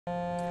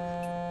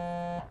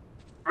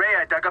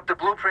dug up the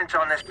blueprints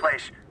on this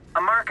place.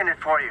 I'm marking it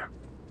for you.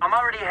 I'm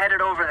already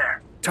headed over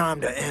there.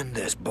 Time to end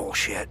this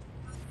bullshit.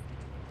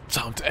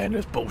 Time to end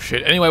this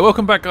bullshit. Anyway,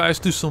 welcome back, guys,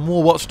 to some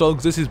more Watch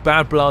Dogs. This is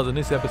Bad Blood, and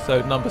this is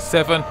episode number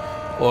 7.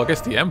 Or I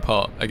guess the end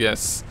part, I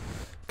guess.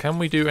 Can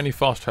we do any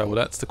fast travel?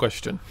 That's the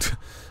question.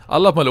 I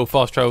love my little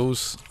fast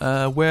travels.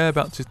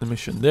 Whereabouts is the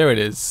mission? There it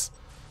is.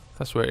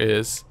 That's where it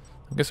is.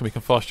 I'm guessing we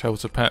can fast travel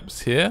to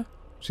perhaps here,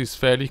 which is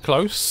fairly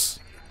close,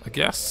 I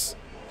guess.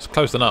 It's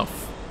close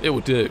enough. It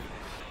will do.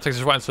 Takes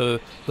us right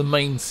into the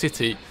main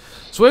city.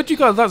 So where do you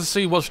guys like to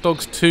see Watch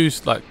Dogs 2?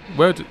 Like,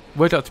 where'd you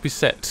like to be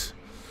set?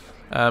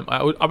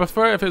 I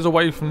prefer it if it was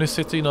away from this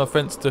city. No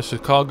offense to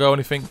Chicago or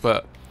anything,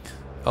 but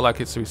I like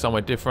it to be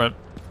somewhere different.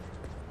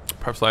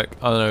 Perhaps like,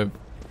 I don't know,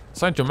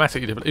 something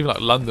dramatically different. Even like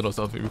London or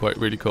something would be quite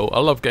really cool. I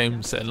love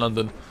games set in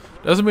London.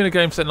 There hasn't been a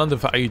game set in London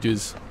for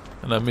ages,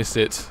 and I miss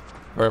it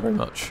very, very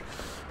much.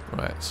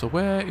 Right, so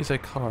where is a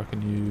car I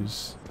can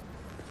use?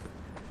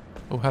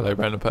 Oh, hello,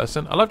 random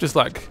person. I love just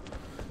like,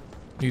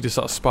 you just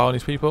start spy on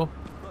these people.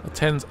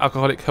 Attends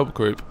alcoholic help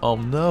group. Oh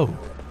no.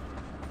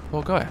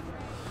 Poor guy.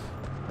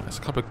 There's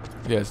a couple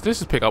of, yes,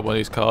 this is pick up one of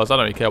these cars. I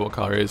don't really care what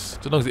car it is.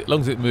 As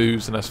long as it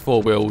moves and has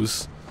 4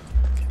 wheels,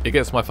 it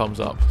gets my thumbs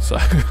up. So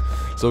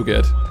it's all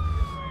good.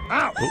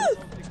 Oh.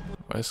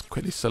 Let's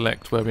quickly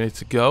select where we need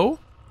to go.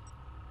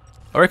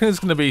 I reckon it's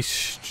going to be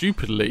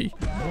stupidly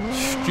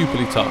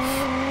tough.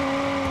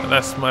 And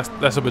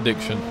that's a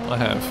prediction I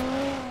have.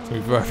 It's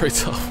going to be very, very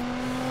tough.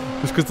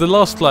 Just because the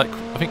last, like,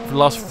 I think the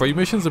last 3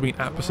 missions have been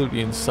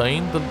absolutely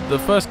insane. The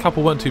first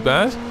couple weren't too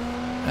bad,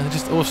 and then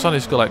just all of a sudden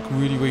it's got like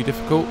really, really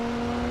difficult.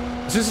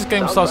 Since this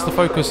game starts to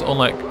focus on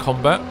like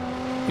combat,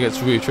 it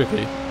gets really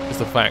tricky. It's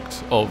the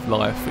fact of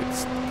life.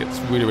 It gets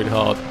really, really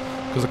hard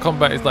because the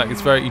combat is like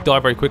you die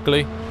very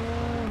quickly.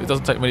 It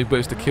doesn't take many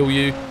bullets to kill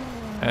you,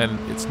 and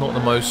it's not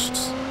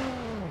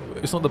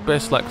the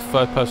best like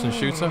third-person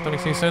shooter. If that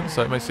makes any sense.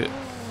 So it makes it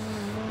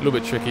a little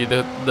bit tricky.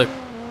 The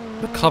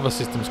cover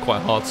system is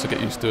quite hard to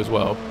get used to as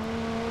well.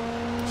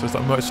 So it's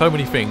like so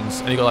many things,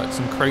 and you got like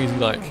some crazy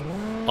like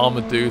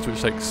armored dudes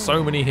which take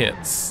so many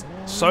hits.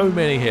 So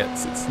many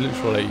hits. It's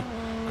literally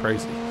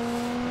crazy.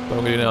 But what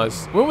I'm gonna do now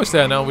is we're almost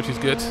there now, which is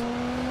good.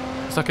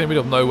 It's like in the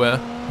middle of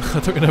nowhere. I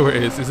don't even know where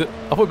it is. Is it?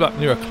 I thought it was like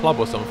near a club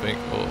or something,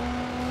 or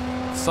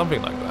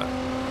something like that.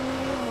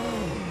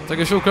 Take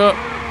a shortcut.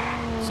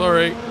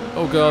 Sorry.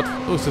 Oh god.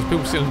 Oh, there's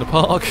people sitting in the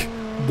park.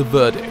 The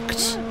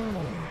verdict.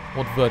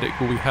 What verdict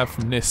will we have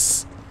from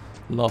this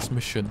last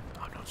mission?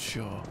 I'm not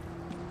sure.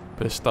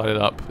 Better start it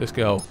up. Let's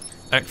go.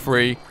 Act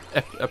 3.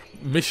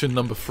 Mission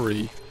number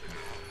 3.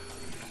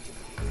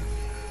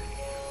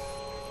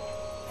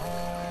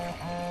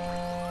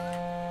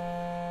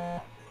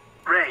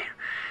 Ray,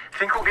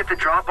 think we'll get the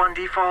drop on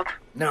default?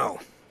 No.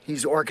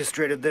 He's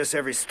orchestrated this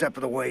every step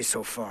of the way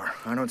so far.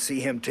 I don't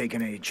see him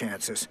taking any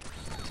chances.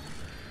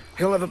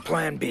 He'll have a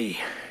plan B.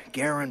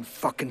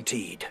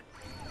 Guaranteed.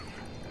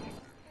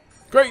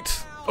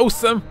 Great!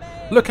 Awesome!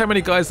 Look how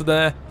many guys are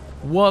there.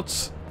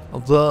 What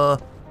the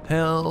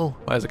hell?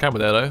 Well, there's a camera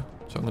there though,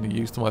 which I'm going to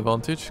use to my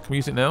advantage. Can we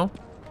use it now?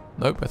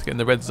 Nope, I have to get in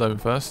the red zone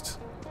first.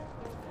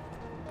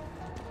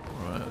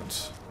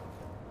 Right.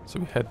 So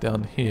we head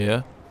down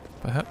here,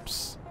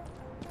 perhaps.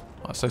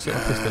 Right, so let's get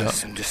my pistol up.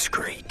 Nice and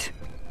discreet.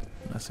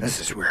 This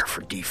is rare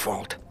for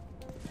default.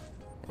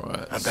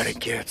 Right. I bet it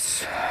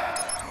gets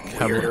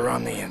weirder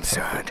on the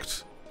inside.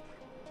 Perfect.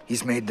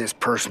 He's made this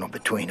personal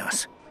between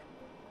us.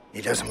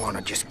 He doesn't want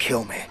to just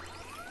kill me.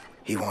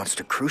 He wants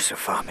to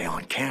crucify me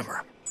on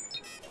camera.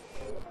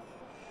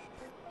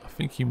 I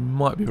think you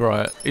might be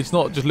right. It's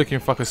not just looking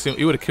for like a simple...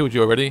 He would have killed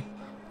you already.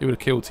 He would have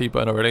killed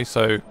T-Bone already,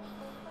 so...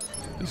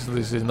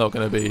 This is not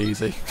going to be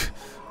easy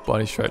by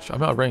any stretch.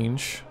 I'm out of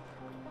range.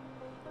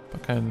 I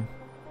can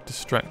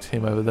distract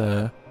him over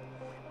there.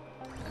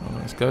 Oh,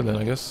 let's go then,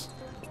 I guess.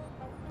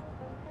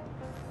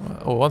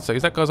 Right. Oh, one sec.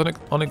 Is that guy's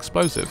on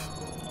explosive?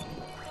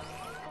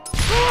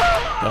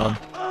 Done.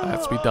 That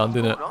had to be done,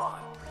 didn't it?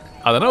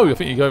 I don't know. I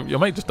think your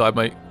mate just died,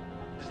 mate.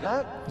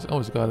 Oh,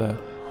 there's a guy there.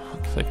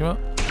 Take him out.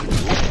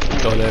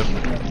 Guy there.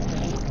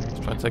 Let's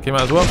try and take him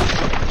out as well.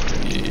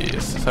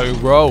 Yes. That's how we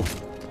roll.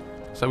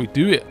 That's how we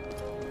do it.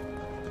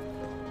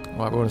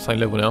 Right, we're on the same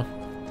level now.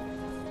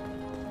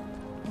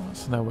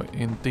 So now we're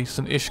in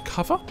decent-ish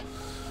cover.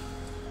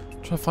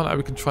 Try to find out how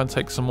we can try and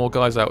take some more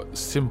guys out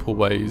simple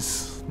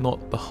ways,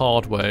 not the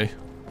hard way.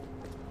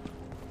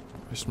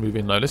 Just move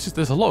in now.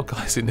 There's a lot of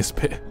guys in this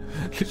bit.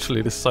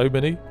 Literally, there's so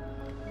many.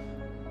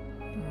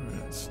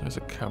 Right, so there's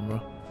a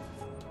camera.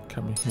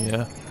 Camera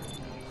here.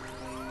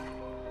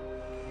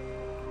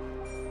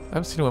 I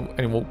haven't seen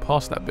anyone walk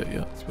past that bit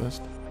yet, to be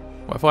honest.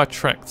 Well, if I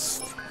attract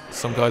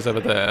some guys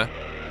over there,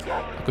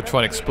 I could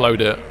try and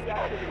explode it.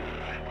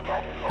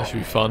 That should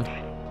be fun.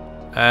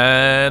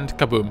 And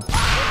kaboom.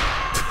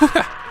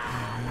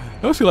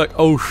 I was like,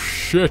 oh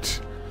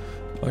shit.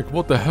 Like,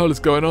 what the hell is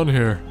going on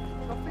here?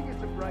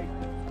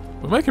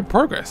 We're making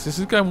progress. This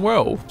is going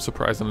well,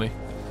 surprisingly.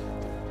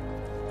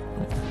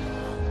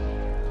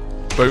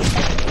 Boom.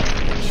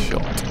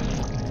 Shot.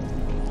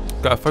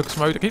 Got a focus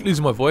mode. I keep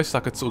losing my voice,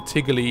 like a sort of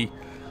tiggly,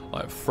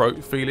 like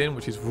throat feeling,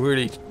 which is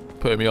really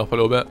putting me off a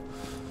little bit.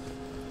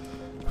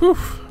 Whew.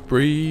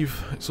 Breathe.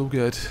 It's all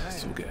good.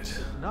 It's all good.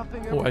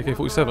 Oh,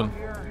 AK-47.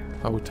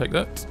 I will take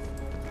that.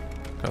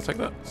 Can I take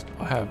that?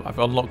 I have. I've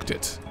unlocked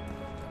it.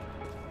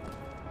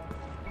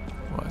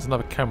 Right, there's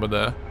another camera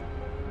there.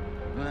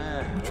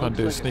 I'm trying to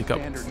do a sneak up.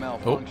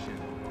 Oh.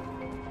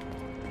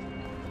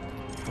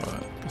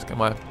 Right, let's get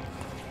my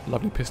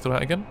lovely pistol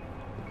out again.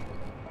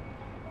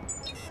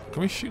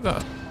 Can we shoot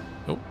that?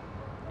 Oh.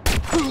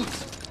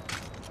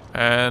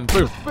 And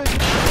boom.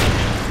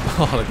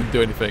 Oh, I didn't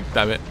do anything.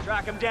 Damn it.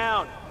 Track him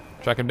down.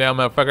 Track him down,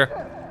 motherfucker.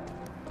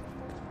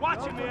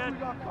 Watch him, man.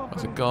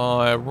 There's a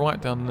guy right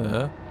down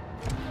there.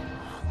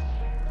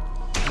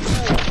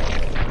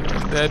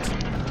 He's dead.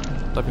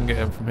 I can get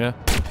him from here.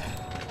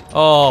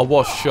 Oh,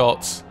 what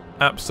shot.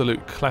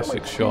 Absolute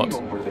classic shot.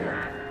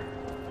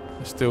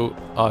 Still,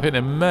 oh, I think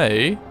it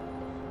may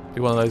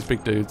be one of those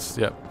big dudes.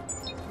 Yep.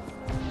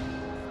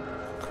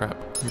 Crap.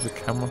 Use a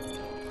camera.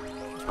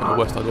 It's probably the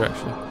worst idea,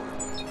 actually.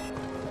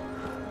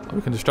 Oh,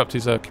 we can disrupt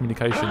his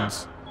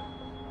communications.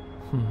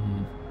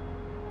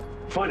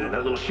 Finding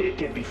that little shit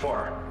did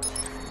before.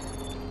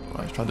 Right,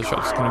 let's try and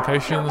disrupt his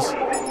communications.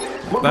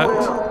 Like that.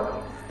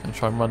 And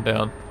try and run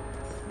down.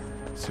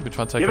 See if we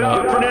try and take him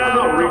out. For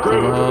now,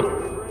 Come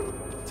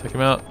on. Take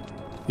him out.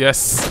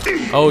 Yes.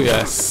 Oh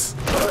yes.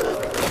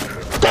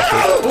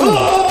 Ooh.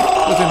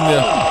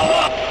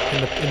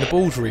 It was in the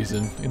balls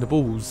region, in the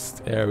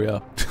balls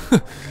area.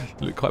 It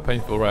looked quite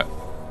painful, right?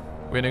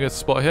 We're in a good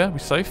spot here. We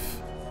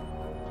safe?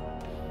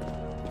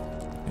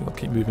 I'll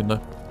keep moving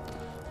though.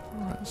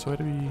 Alright, so how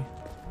do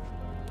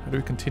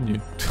we continue?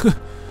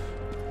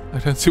 I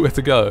don't see where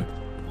to go.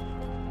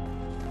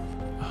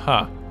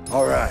 Aha.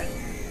 Alright.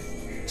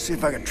 See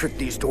if I can trick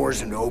these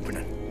doors into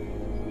opening.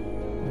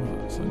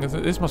 So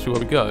this must be where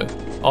we go. I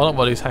don't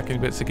want these hacking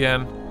bits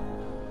again.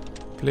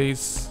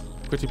 Please.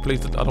 Pretty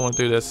please. I don't want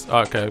to do this.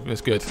 Oh, okay,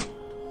 that's good.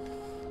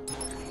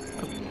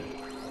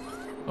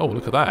 Oh,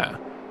 look at that.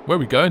 Where are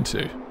we going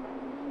to?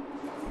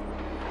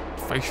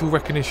 Facial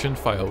recognition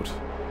failed.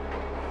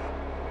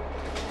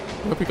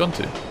 Where have we gone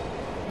to?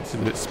 This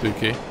is a bit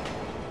spooky.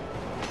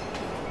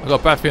 I've got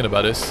a bad feeling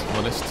about this, I'm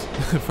honest.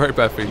 Very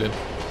bad feeling.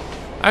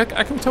 I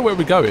can tell where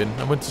we're going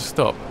and when to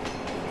stop.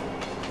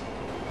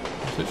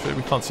 Literally,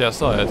 we can't see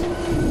outside.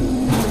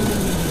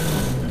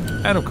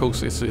 And of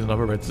course, it's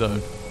another red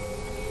zone.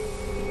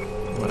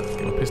 Right,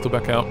 get my pistol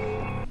back out.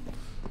 In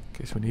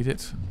case we need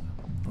it.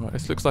 Right,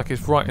 this looks like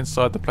it's right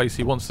inside the place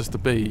he wants us to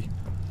be.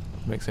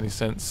 Makes any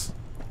sense.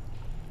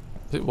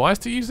 Is it wise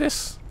to use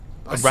this?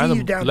 I see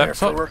you down there,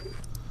 Fuller.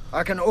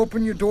 I can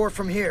open your door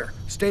from here.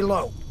 Stay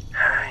low.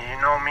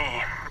 You know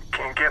me.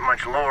 Can't get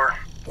much lower.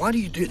 Why do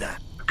you do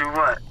that? Do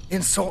what?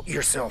 Insult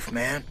yourself,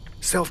 man.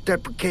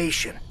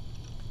 Self-deprecation.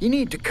 You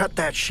need to cut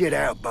that shit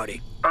out,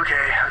 buddy.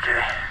 Okay.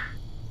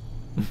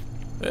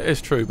 It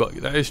is true, but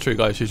that is true,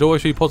 guys. You should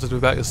always be positive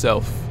about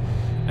yourself.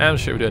 And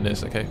shit, we're doing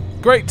this. Okay,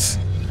 great.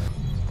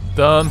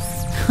 Done.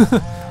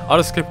 I'll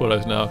just skip all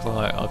those now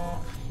because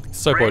it's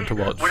so boring to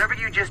watch. Whatever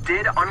you just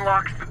did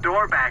unlocks the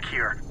door back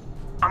here.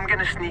 I'm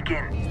gonna sneak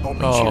in.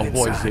 Oh,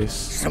 what is this?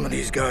 Some of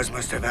these guys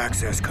must have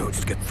access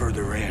codes to get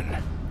further in.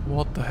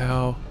 What the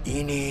hell?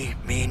 Eeny,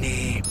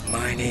 meeny,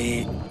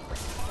 miny.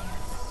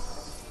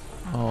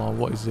 Oh,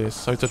 what is this?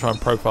 So to try and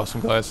profile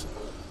some guys.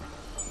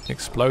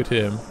 Explode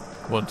him.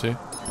 Want to.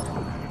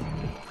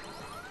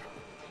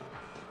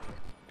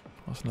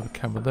 That's another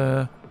camera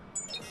there.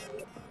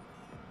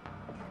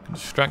 Can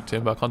distract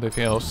him, but I can't do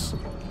anything else.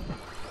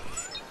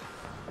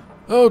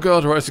 Oh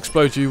god, right, let's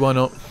explode you, why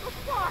not?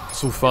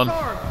 It's all fun.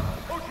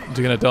 Is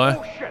he gonna die?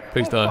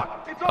 Please die.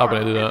 I'm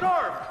gonna do that.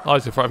 I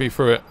just throw me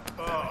through it.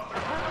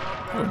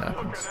 What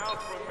happens?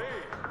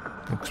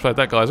 Explode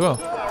that guy as well.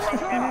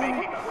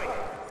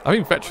 I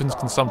think veterans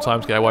can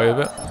sometimes get away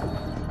with it.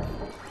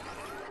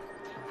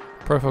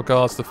 Profile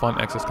guards to find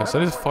access codes. So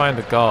I need to find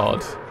a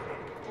guard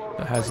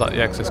that has like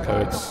the access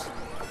codes.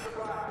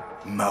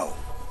 Mo.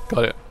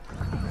 Got it.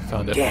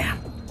 Found it. Damn.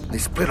 They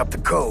split up the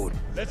code.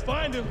 Let's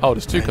find him. Oh,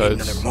 there's two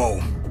codes. Another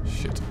Mo.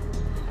 Shit.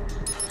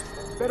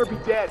 Better be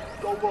dead.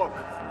 Go look.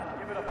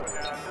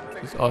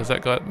 Oh, is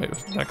that guy? Maybe,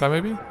 that guy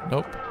maybe?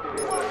 Nope.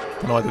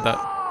 No, I did that.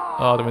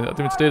 Oh, I didn't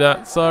mean to do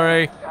that.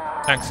 Sorry.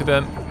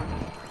 Accident.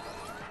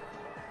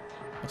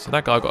 So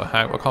that guy got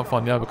hacked. I can't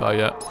find the other guy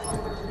yet.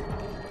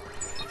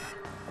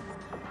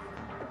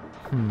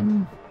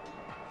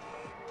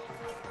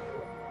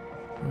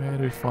 Where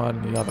do we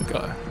find the other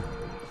guy?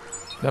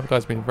 The other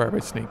guy's been very,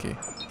 very sneaky.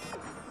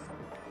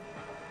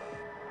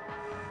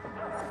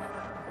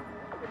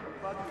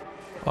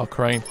 Oh,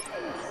 Crane.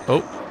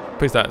 Oh,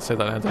 please that say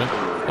that, Anthony.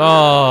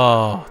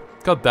 Oh,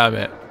 god damn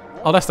it.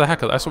 Oh, that's the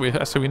hacker. That's who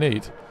we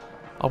need.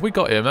 Oh, we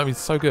got him. That means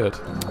so good.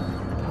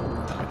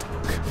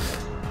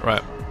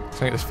 Right. Let's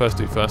get this first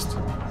dude first. If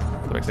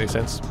that makes any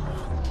sense.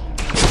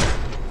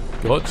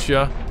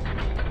 Gotcha.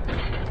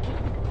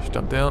 Just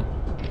jump down.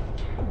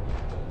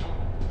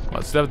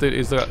 Right, so the other dude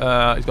is he's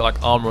got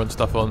like armor and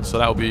stuff on, so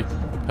that'll be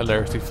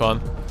hilariously fun.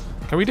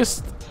 Can we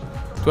just?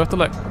 Do we have to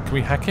like? Can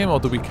we hack him, or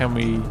can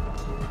we?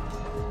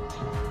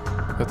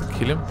 have to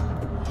kill him?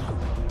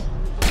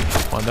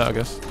 Find out, I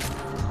guess.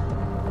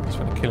 Just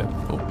trying to kill him.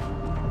 Oh.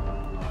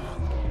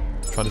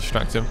 Try to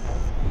distract him.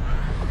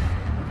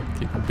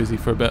 Keep him busy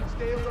for a bit.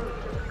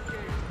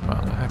 Right,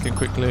 I'm gonna hack him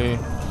quickly.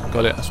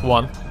 Got it, that's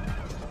one.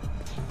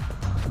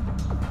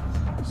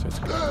 So let's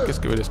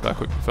get rid of this guy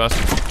quickly first.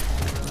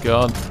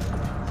 Gone.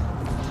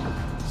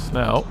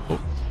 Now. Oh.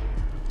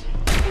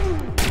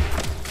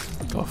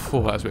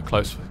 Oh, that was a bit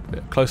close.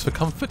 Close for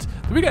comfort.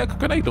 Did we get a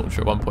grenade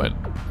launcher at one point?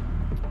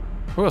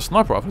 We got a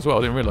sniper rifle as well,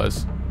 I didn't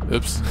realise.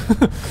 Oops.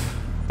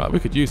 Right, we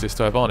could use this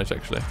to our advantage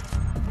actually.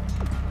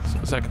 That's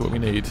exactly what we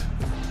need. I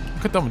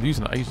could have done with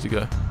using that ages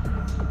ago.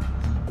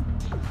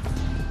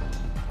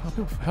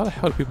 How the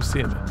hell are people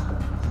seeing me?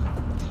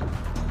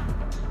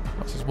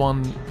 This is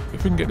one.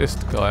 If we can get this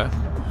guy,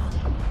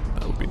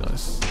 that would be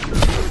nice.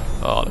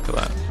 Oh, look at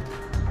that.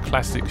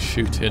 Classic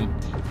shooting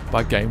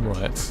by Game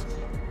Riot.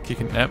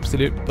 Kicking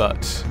absolute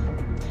butt.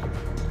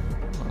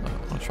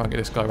 I'll try and get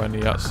this guy around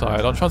the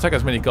outside. I'll try and take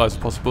as many guys as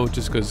possible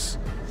just because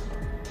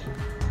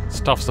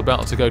stuff's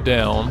about to go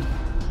down.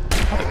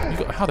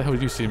 How the hell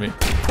did you see me?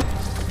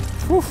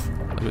 Whew,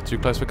 a bit too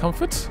close for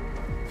comfort,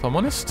 if I'm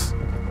honest.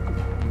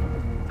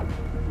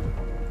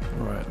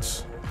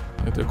 Right,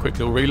 I'm gonna do a quick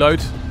little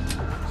reload. So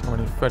I'm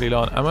running fairly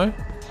low on ammo.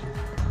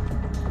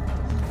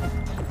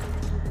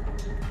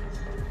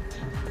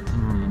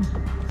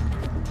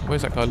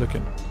 Where's that guy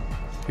looking?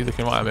 He's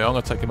looking right at me. I'm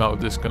gonna take him out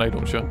with this grenade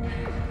launcher.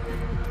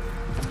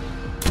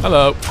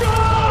 Hello.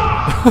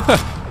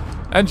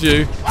 And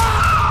you.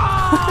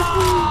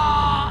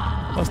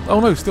 Oh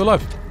no, he's still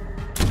alive.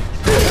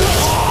 He's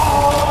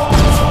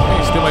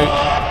still made.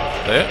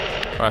 There.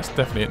 Alright, that's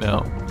definitely it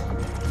now.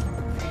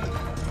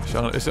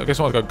 I guess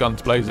I want to go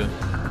guns blazing.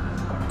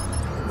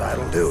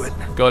 That'll do it.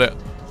 Got it.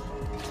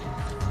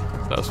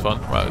 That was fun.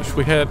 Right, should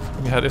we head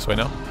this way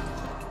now?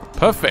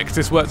 Perfect.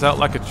 This works out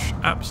like an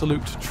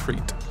absolute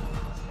treat.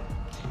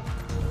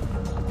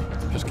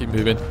 Just keep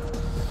moving.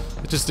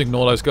 Just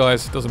ignore those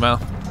guys. It doesn't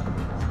matter.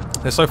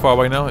 They're so far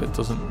away now. It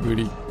doesn't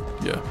really.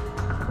 Yeah.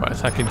 Right,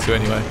 let's hack into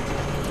it anyway.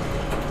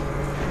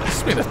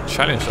 This has been a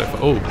challenge so far.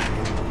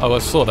 Oh, I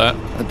saw that.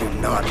 I do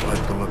not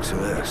like the looks of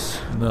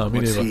this. No, me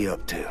neither. What's he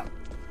up to?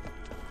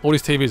 All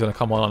these TVs are gonna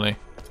come on, aren't they?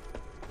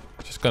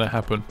 It's just gonna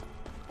happen.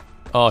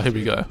 Oh, here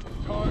we go.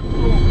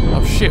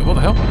 Oh shit! What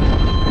the hell?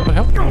 What the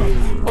hell?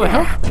 What the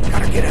hell?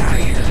 Gotta get out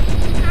of here.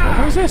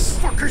 What is this?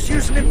 Fuckers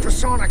using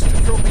infrasonics to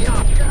throw me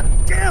off. God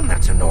damn,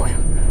 that's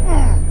annoying.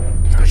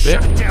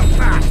 Shut it down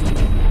fast.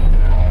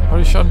 How do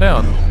you shut him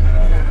down?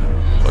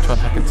 I'll try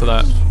and hack into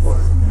that.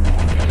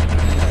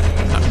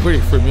 That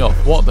really threw me off.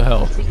 What the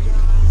hell?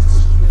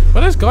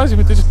 Well, those guys,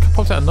 they just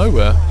popped out of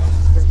nowhere.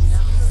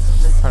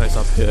 Apparently it's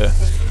up here.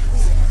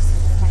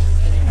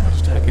 I'll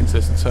just hack into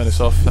this and turn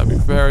this off. That'd be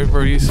very,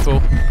 very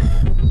useful.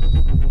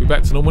 We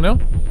back to normal now?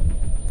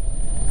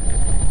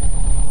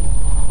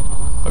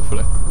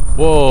 Hopefully.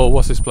 Whoa,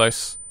 what's this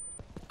place?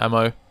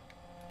 Ammo.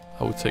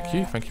 I will take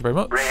you, thank you very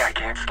much. Ray, I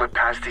can't slip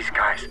past these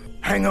guys.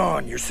 Hang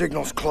on, your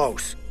signal's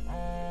close.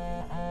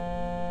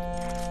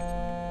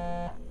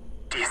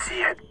 Do you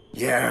see it?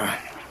 Yeah,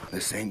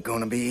 this ain't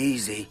gonna be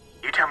easy.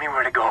 You tell me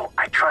where to go.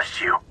 I trust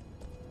you.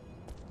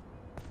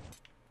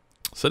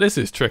 So this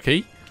is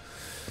tricky.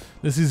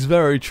 This is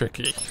very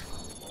tricky.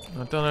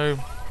 I don't know.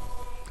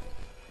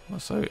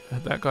 So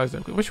that guy's. I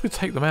wish we could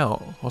take them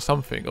out or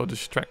something, or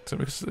distract them,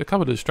 because a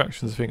couple of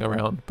distractions I think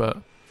around, but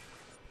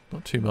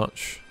not too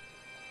much.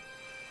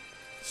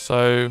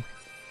 So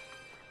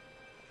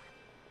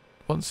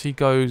once he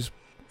goes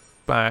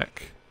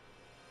back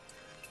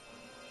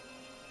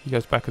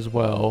as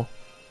well.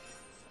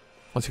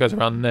 Once he goes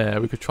around there,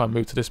 we could try and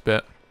move to this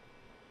bit.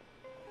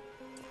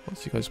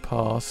 Once he goes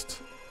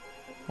past.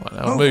 Right,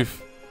 now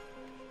move.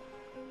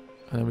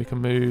 And then we can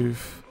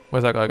move.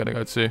 Where's that guy going to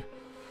go to?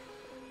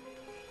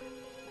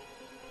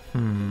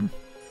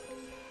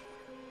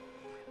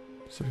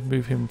 So we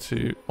move him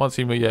to. Once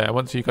he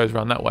goes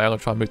around that way, I'm going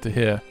to try and move to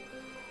here.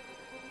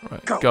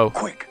 Right, go.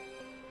 Quick.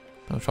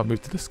 I'm going to try and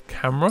move to this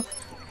camera.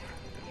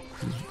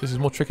 This is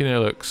more tricky than it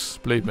looks,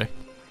 believe me.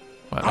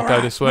 Right, I'll go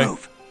this way.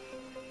 Move.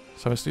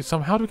 So let's do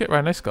some. How do we get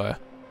around this guy?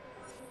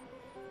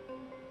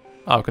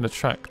 Oh, we can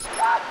attract.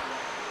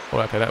 Oh,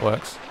 okay, that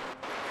works.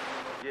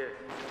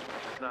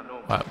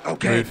 Right,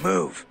 Okay,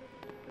 move.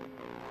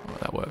 Oh,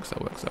 that works.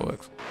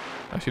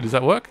 Actually, does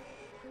that work?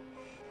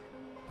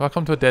 Do I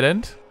come to a dead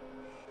end?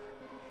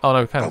 Oh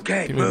no, we can.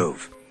 Okay, keep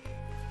move.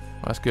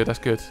 Oh, that's good. I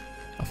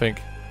think.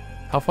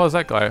 How far is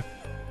that guy?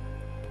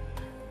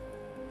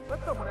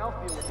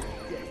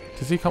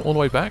 Does he come all the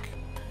way back?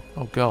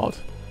 Oh god.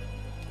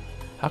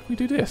 How can we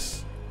do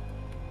this?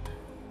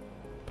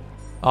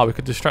 Oh, we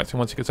could distract him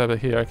once he gets over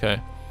here. Okay.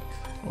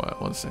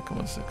 Right, one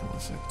second.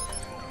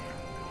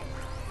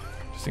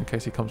 Just in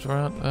case he comes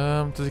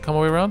around. Does he come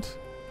all the way around?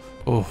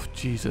 Oh,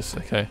 Jesus.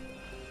 Okay.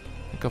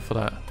 Thank God for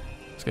that.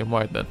 Let's get him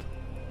wide then.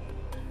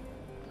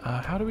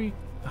 How do we...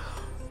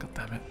 Oh, God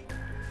damn it.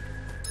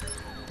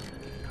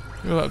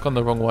 I think I've gone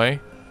the wrong way.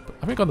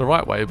 I think I've gone the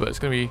right way, but it's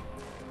going to be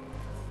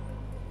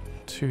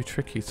too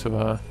tricky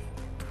to...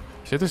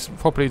 See if this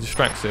properly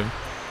distracts him.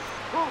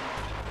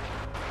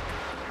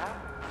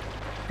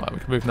 Right, we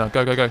can move now.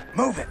 Go, go, go.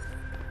 Move it.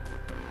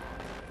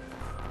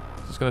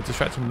 Just going to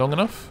distract him long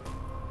enough.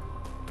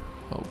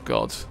 Oh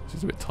god, this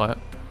is a bit tight.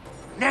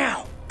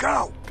 Now,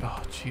 go.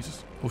 God,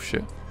 Jesus. Oh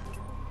shit.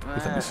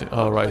 Is that missing?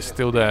 Oh right, it's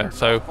still there.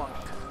 So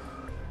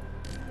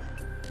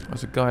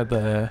there's a guy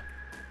there.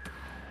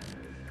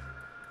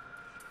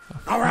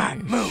 All right,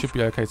 It move. should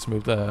be okay to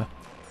move there.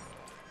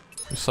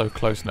 We're so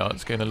close now.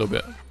 It's getting a little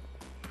bit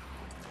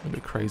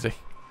crazy.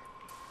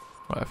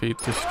 Right, if he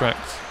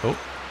distracts.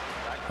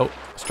 Oh,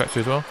 distract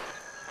you as well.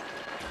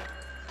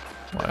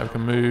 Right, we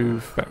can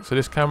move back to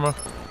this camera.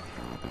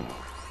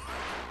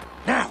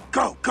 Now,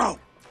 go, go.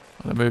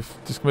 And then move.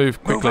 Just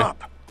move quickly. Move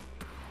up.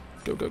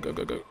 Go, go, go,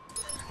 go, go.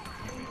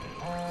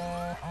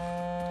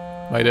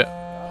 Made it.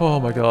 Oh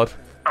my god.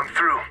 I'm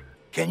through.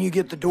 Can you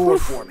get the door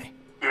for me?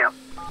 Yep.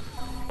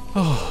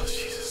 Oh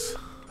Jesus.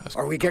 That's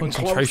Are we getting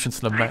concentration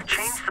to the They max.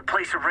 changed the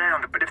place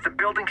around, but if the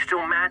building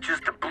still matches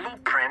the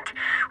blueprint,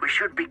 we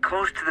should be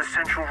close to the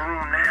central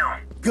room now.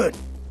 Good.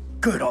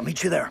 Good, I'll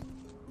meet you there.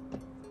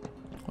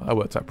 Well, that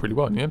worked out pretty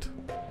well in the end.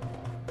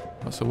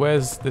 Right, so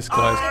where's this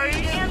guy's?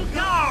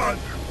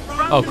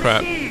 Oh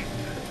crap.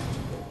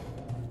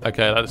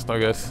 Okay, that's no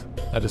good.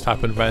 That just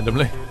happened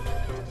randomly.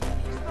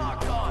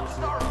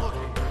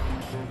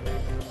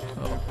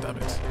 Oh damn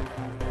it.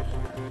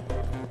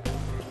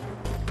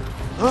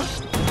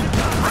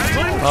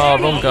 Oh,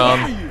 wrong gun.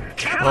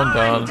 Wrong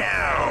gun.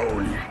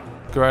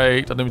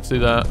 Great, I didn't mean to do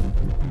that.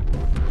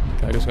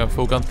 Okay, I guess we're going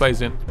full guns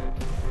blazing.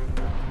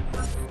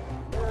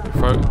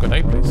 Throw a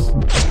grenade, please.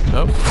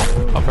 Nope.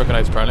 I'll throw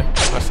grenades apparently.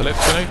 I select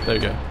grenade. There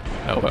you go.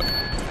 That'll work.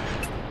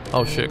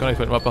 Oh shit, grenade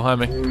went right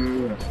behind me.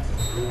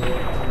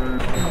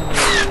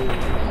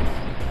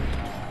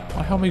 Why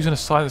the hell am I using a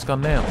silence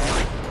gun now?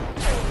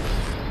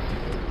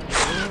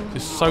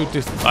 Just so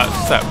distant.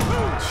 That's that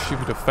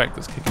stupid effect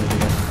that's kicking me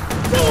again.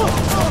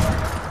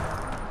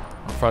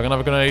 I'll throw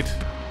another grenade.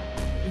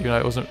 You know,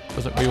 it wasn't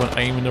really want to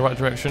aim in the right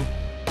direction.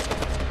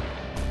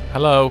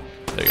 Hello.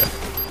 There you go.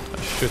 That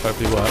should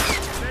hopefully work.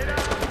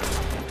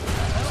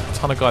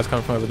 Ton of guys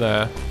coming from over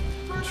there.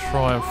 I'll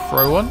try and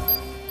throw one.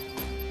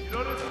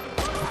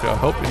 Okay, I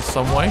hope in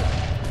some way.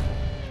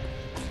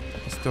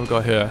 There's still a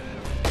guy here.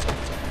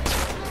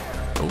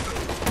 Oh.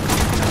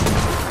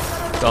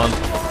 Done.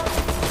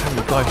 How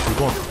many guys do you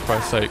want, for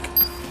Christ's sake?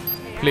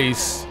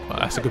 Please. Oh,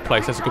 that's a good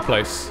place, that's a good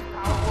place.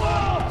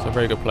 It's a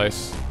very good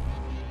place.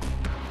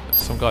 There's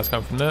some guys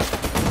coming from there.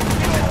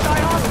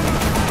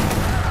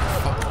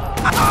 Fuck.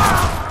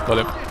 Got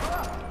him.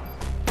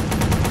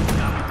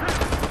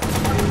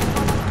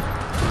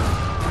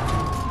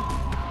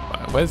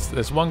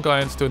 There's one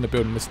guy still in the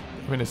building. I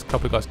mean, there's a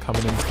couple of guys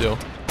coming in still.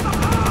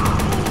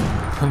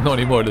 Not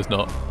anymore, there's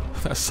not.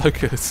 That's so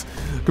good.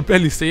 I could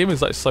barely see him,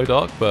 it's like so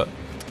dark, but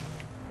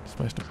just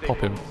managed to pop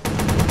him.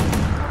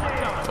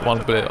 Got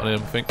one bullet on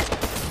him, I think.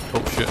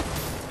 Oh shit.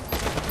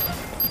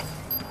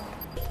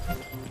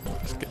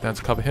 Let's get down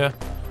to cover here.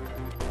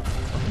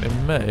 It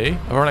may.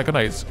 I've run out of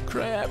grenades.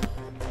 Crap.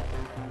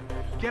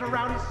 Get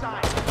around his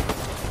side.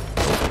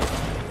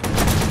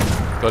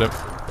 Got him.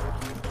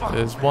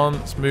 There's one.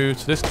 Let's move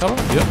to this cover.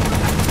 Yep.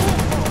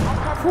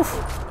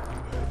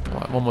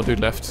 Alright, one more dude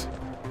left.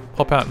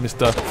 Pop out,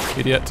 Mr.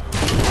 Idiot.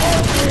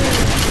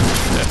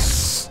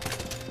 Yes.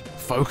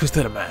 Focus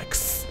to the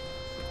max.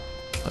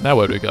 And now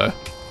where do we go?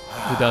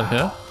 We're down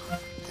here.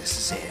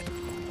 This is it.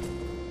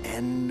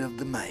 End of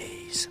the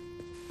maze.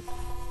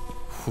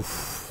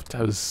 Oof,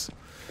 that was.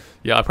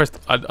 Yeah,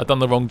 I done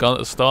the wrong gun at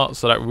the start,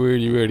 so that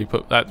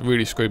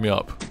really screwed me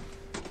up.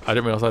 I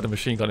didn't realise I had a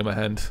machine gun in my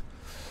hand.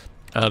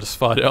 And I just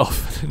fired it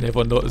off, and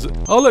everyone noticed it.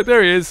 Oh look,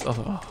 there he is! I was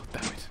like, oh,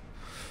 damn it.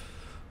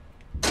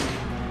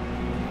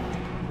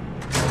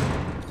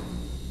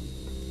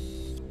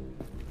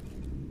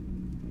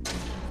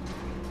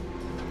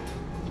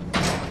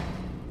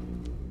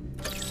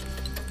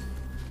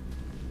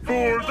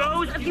 For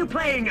those of you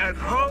playing at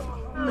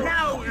home,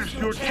 now is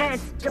your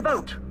chance to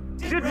vote.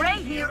 Should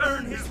Ray here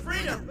earn his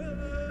freedom?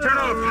 Turn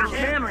off your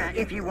camera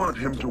if you want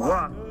him to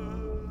watch.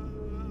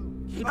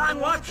 Keep on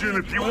watching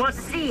if you want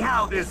to see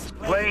how this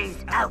plays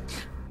out.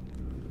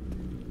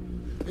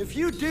 If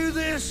you do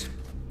this,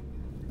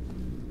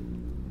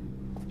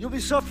 you'll be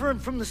suffering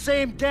from the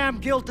same damn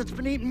guilt that's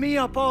been eating me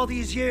up all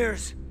these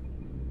years.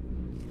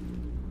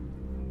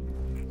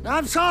 Now,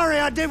 I'm sorry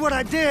I did what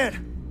I did.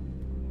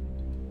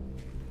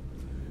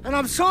 And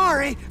I'm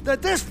sorry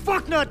that this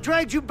fucknut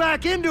dragged you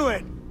back into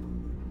it.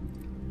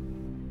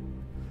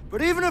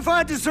 But even if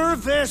I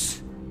deserve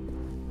this,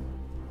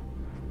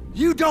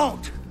 you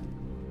don't.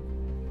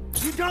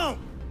 You don't.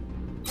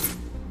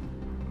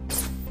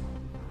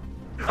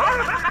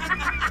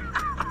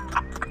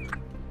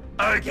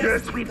 I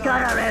guess we've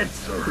got our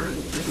answer.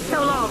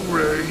 So long,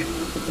 Ray.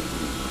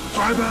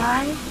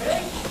 Bye-bye.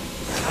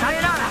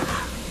 Sayonara.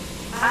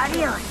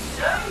 Adios.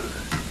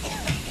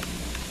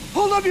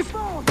 Hold up your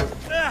phone!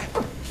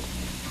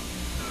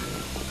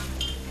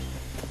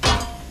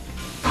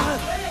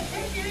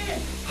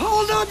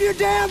 Hold up your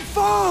damn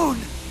phone!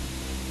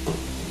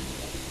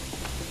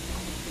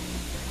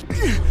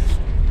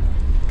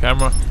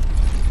 Camera.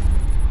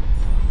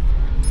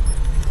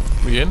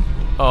 We in?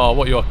 Oh,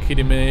 what, you're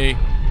kidding me?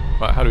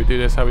 Right, how do we do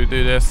this? How do we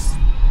do this?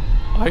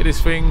 I hate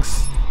these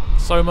things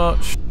so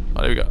much.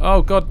 Right, there we go.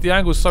 Oh god, the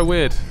angle's so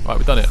weird. Right,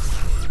 we've done it.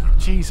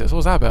 Jesus, what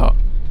was that about?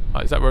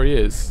 Right, is that where he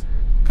is?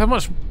 Look how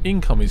much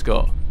income he's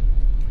got.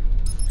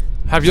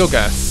 Have your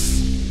guess.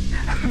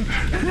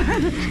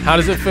 How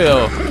does it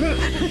feel?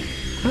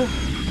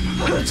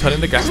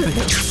 Turning the gas to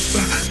him.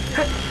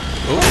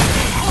 Ooh.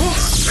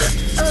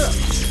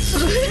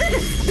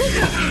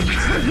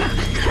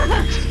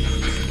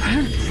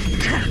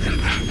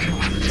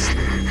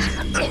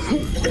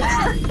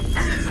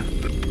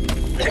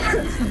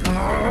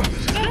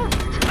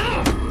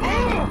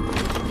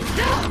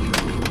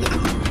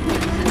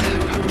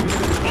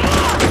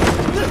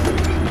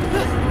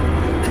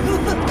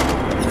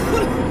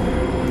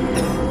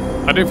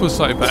 I do feel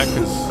slightly bad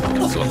because I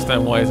sort of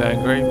understand why he's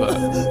angry, but I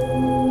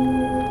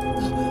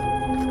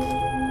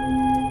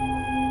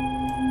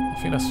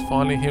think that's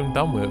finally him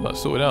done with, like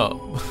sorted out.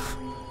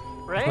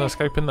 Ray? No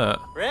escaping that.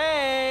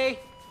 Ray!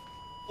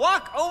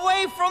 Walk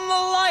away from the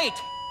light!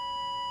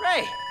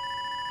 Ray!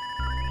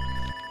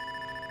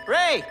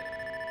 Ray!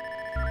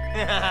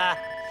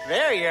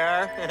 There you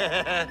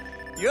are.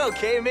 You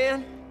okay,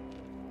 man?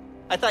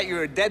 I thought you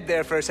were dead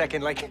there for a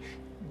second, like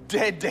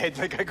dead,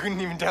 like I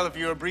couldn't even tell if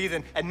you were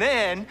breathing. And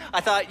then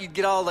I thought you'd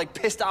get all like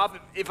pissed off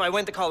if I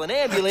went to call an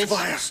ambulance.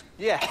 Tobias.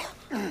 Yeah.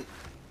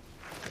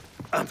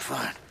 I'm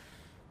fine.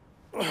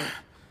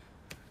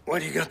 Why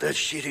do you got that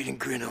shit-eating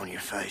grin on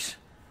your face?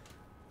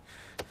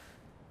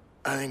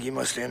 I think you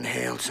must have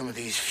inhaled some of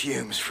these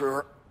fumes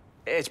for...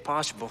 It's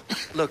possible.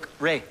 Look,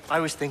 Ray, I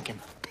was thinking.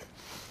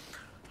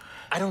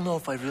 I don't know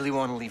if I really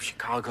want to leave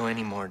Chicago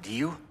anymore, do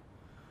you?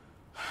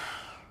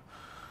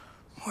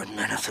 More than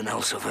anything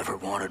else I've ever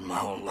wanted in my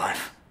whole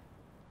life.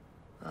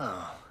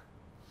 Oh.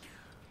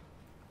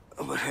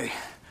 But hey...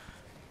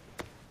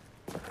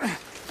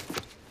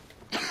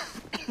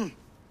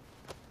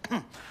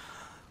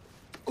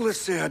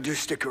 Let's say I do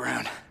stick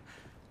around.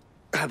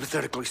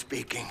 Hypothetically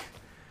speaking.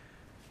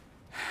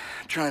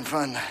 Try and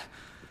find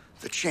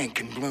the chink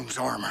in Bloom's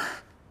armor.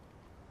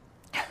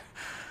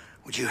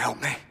 Would you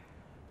help me?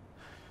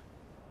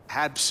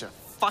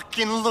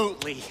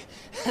 Abso-fucking-lutely.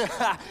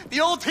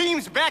 The old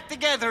team's back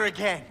together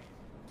again.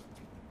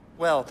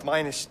 Well,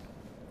 minus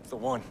the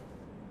one.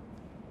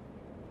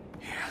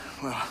 Yeah,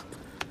 well,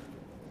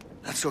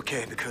 that's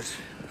okay because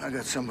I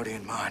got somebody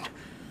in mind.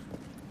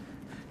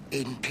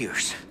 Aiden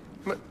Pierce.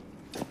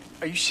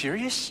 Are you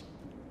serious?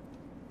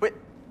 Wait,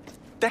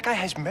 that guy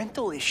has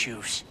mental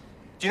issues.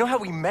 Do you know how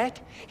we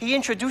met? He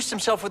introduced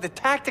himself with a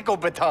tactical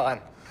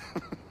baton.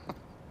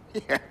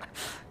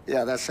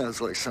 Yeah, that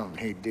sounds like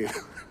something he'd do.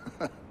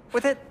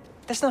 But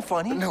that's not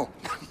funny. No.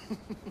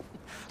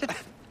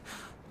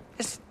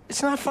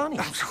 It's not funny.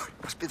 I'm sorry,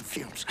 must be the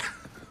fumes.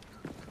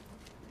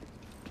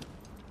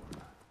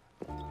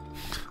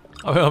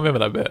 I remember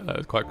that bit. That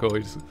was quite cool.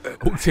 He just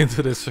walked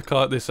into this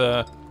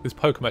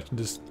poker match and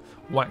just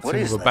whacked him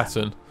with a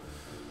baton.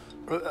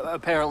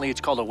 Apparently, it's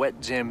called a wet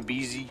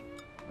Zambezi.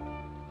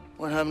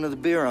 What happened to the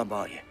beer I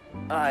bought you?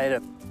 I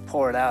had to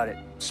pour it out. It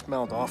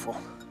smelled awful.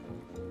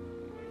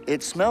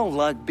 It smelled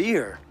like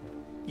beer.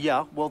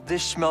 Yeah, well,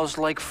 this smells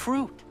like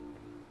fruit.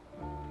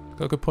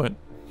 Got a good point.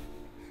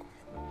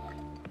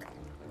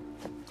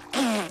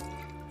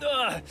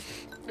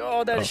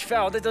 Oh, that is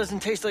foul. That doesn't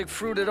taste like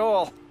fruit at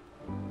all.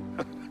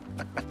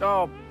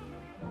 Oh,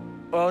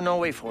 no,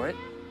 wait for it.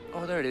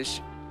 Oh, there it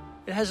is.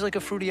 It has like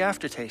a fruity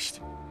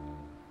aftertaste.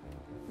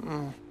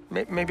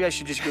 Maybe I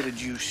should just get a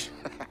juice.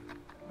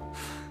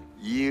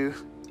 You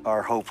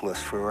are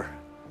hopeless, Frewer.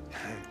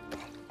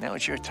 Now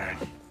it's your turn.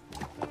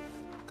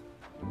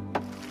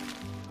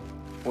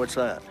 What's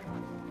that?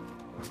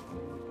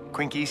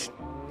 Quinkies.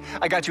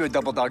 I got you a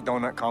double dog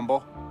donut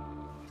combo.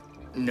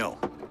 No.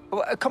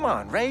 Well, come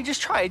on, Ray,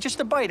 just try it,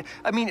 just a bite.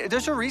 I mean,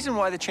 there's a reason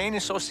why the chain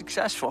is so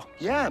successful.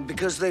 Yeah,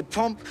 because they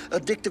pump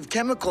addictive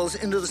chemicals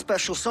into the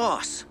special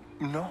sauce.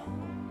 No.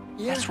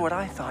 Yeah. That's what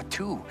I thought,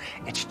 too.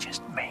 It's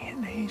just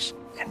mayonnaise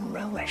and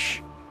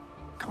relish.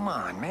 Come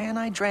on, man,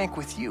 I drank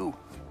with you.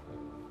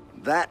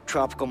 That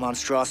tropical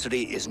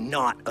monstrosity is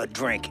not a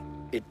drink.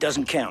 It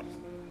doesn't count.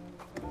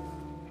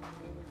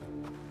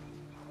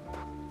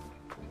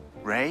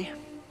 Ray,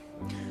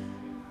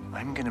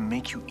 I'm gonna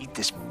make you eat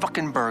this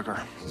fucking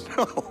burger.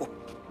 No.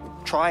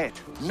 Try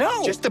it.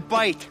 No. Just a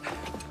bite.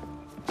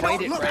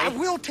 Bite it, look, Ray. I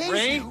will taste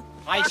Ray, you.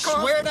 I Back off.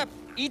 swear to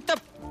eat the...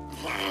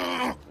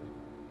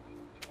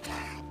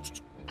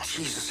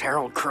 Jesus,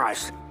 Harold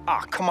Christ.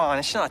 Ah, come on,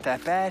 it's not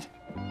that bad.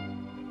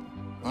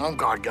 Oh,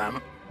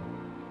 goddammit.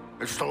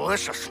 It's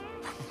delicious.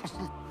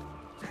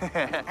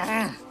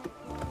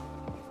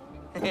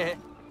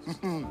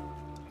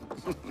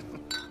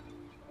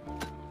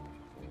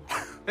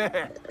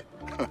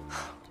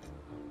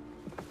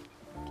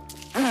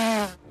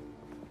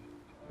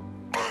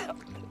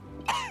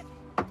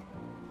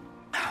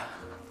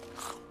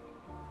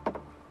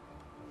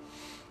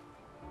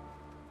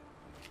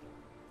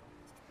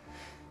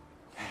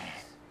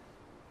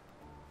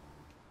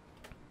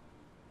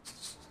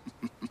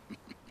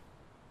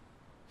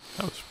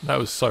 That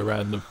was so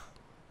random.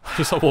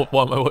 Just like, what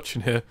am I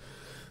watching here?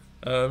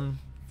 Does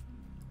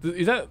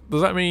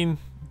that mean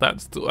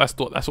that's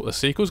what the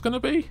sequel's going to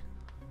be?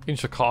 In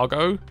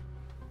Chicago?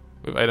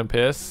 With Aiden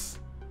Pierce?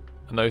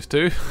 And those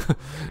two?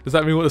 Does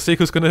that mean what the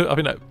sequel's going to... I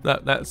mean,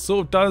 that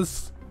sort of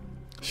does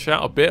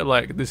shout a bit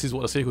like this is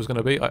what the sequel's going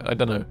to be. I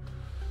don't know.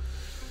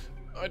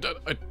 I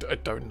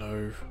don't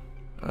know.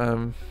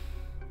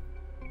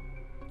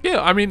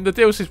 Yeah, I mean, the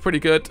DLC is pretty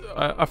good.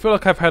 I feel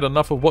like I've had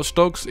enough of Watch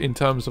Dogs in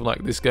terms of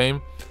like this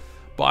game,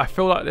 but I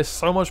feel like there's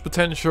so much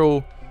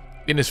potential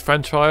in this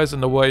franchise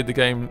and the way the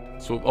game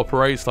sort of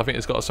operates. I think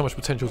it's got so much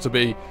potential to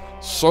be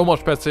so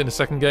much better in the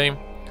second game.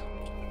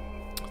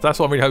 That's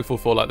what I'm really hopeful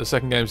for. Like, the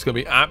second game is going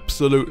to be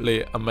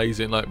absolutely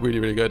amazing, like really,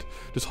 really good.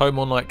 Just home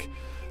on like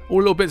all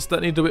little bits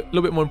that need a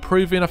little bit more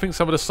improving. I think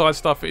some of the side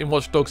stuff in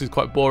Watch Dogs is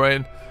quite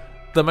boring.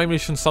 The main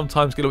missions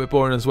sometimes get a little bit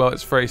boring as well.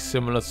 It's very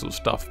similar sort of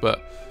stuff, but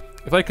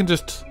if they can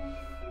just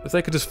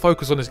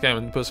focus on this game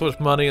and put so much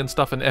money and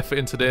stuff and effort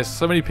into this,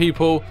 so many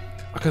people,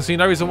 I can see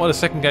no reason why the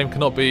second game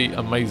cannot be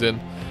amazing.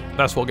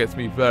 That's what gets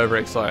me very,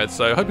 very excited.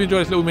 So I hope you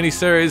enjoyed this little mini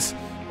series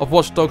of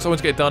Watch Dogs. I want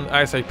to get it done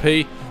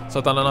ASAP, so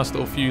I've done a nice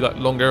little few like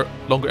longer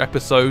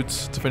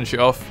episodes to finish it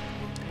off.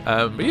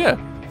 But yeah,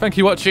 thank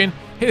you for watching.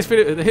 Hit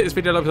this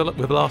video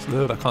with a last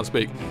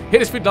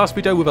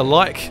video with a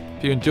like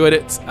if you enjoyed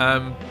it.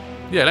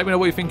 Yeah, let me know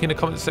what you think in the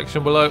comment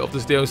section below of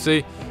this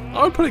DLC.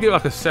 I would probably give it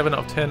like a 7 out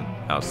of 10,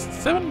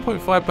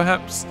 7.5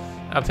 perhaps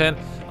out of 10.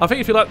 I think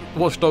if you like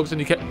Watch Dogs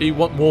and you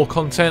want more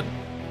content,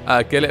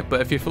 get it. But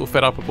if you feel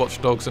fed up with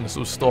Watch Dogs and the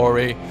sort of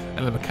story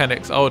and the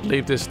mechanics, I would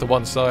leave this to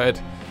one side.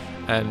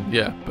 And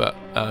yeah, but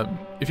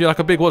if you're like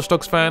a big Watch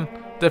Dogs fan,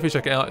 definitely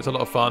check it out. It's a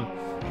lot of fun,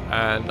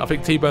 and I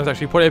think T-Bone's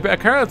actually probably a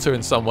better character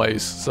in some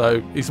ways.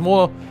 So he's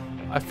more.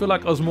 I feel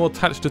like I was more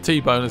attached to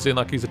T-Bone, as in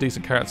like he's a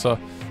decent character.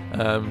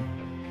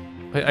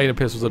 Aiden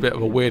Pierce was a bit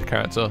of a weird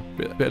character,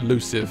 a bit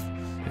elusive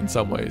in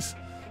some ways.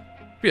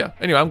 But yeah,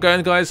 anyway, I'm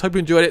going, guys. Hope you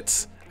enjoyed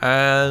it,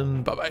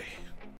 and bye-bye.